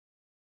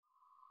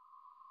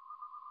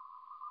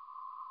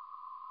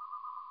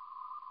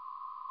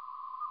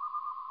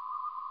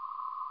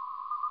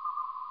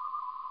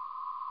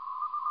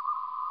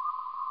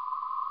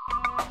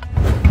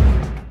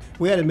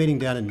We had a meeting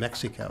down in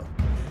Mexico,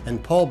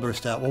 and Paul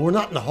burst out, well, we're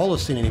not in the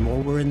Holocene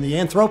anymore, we're in the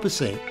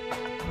Anthropocene.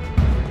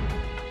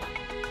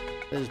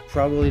 There's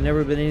probably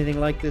never been anything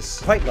like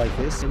this, quite like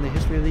this, in the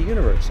history of the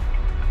universe.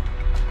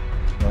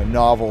 A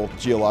novel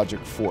geologic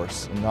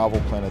force, a novel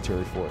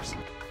planetary force.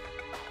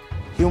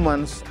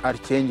 Humans are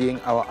changing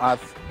our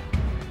Earth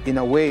in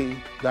a way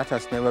that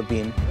has never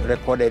been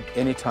recorded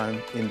any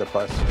time in the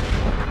past.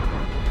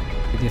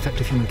 The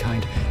effect of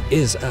humankind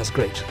is as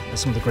great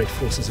as some of the great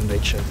forces of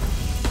nature.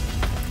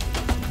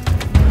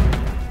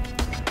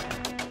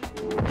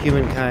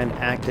 Humankind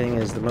acting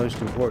as the most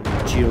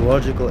important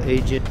geological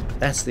agent,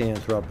 that's the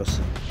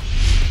Anthropocene.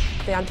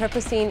 The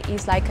Anthropocene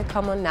is like a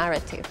common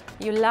narrative.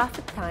 You laugh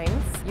at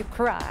times, you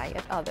cry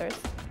at others.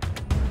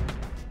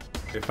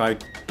 If I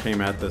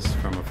came at this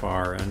from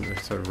afar and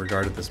sort of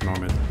regarded this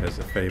moment as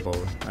a fable,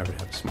 I would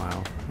have a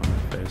smile on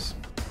my face.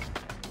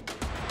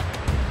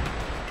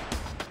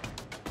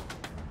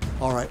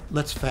 All right,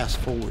 let's fast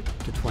forward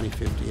to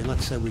 2050, and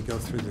let's say we go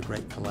through the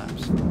Great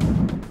Collapse.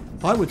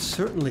 I would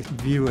certainly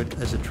view it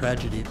as a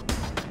tragedy.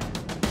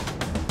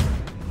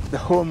 The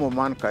home of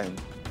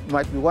mankind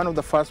might be one of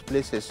the first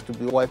places to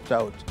be wiped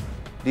out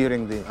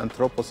during the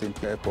Anthropocene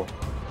epoch.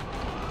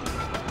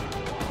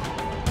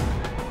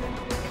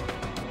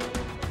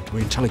 We're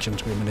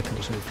intelligent, we're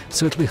manipulative,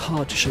 so it'll be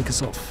hard to shake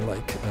us off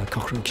like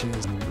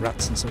cockroaches and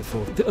rats and so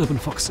forth. The urban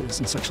foxes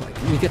and such like.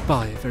 We get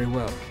by very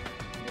well.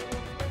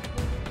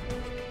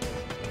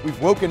 We've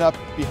woken up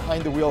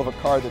behind the wheel of a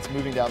car that's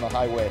moving down the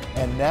highway,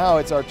 and now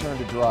it's our turn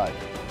to drive.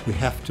 We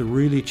have to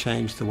really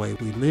change the way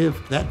we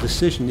live. That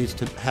decision needs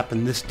to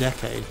happen this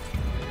decade.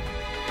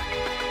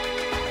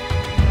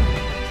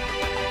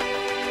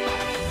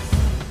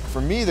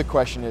 For me, the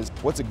question is,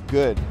 what's a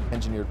good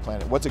engineered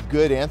planet? What's a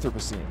good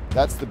Anthropocene?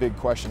 That's the big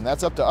question.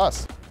 That's up to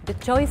us. The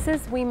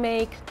choices we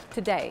make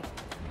today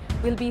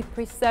will be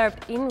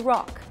preserved in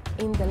rock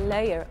in the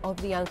layer of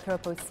the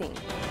Anthropocene.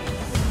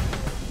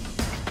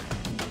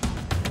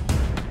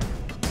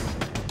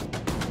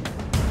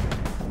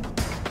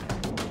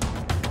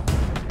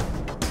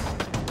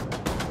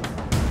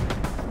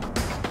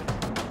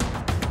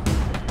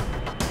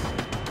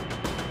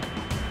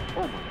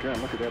 Oh my God,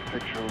 look at that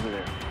picture over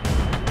there.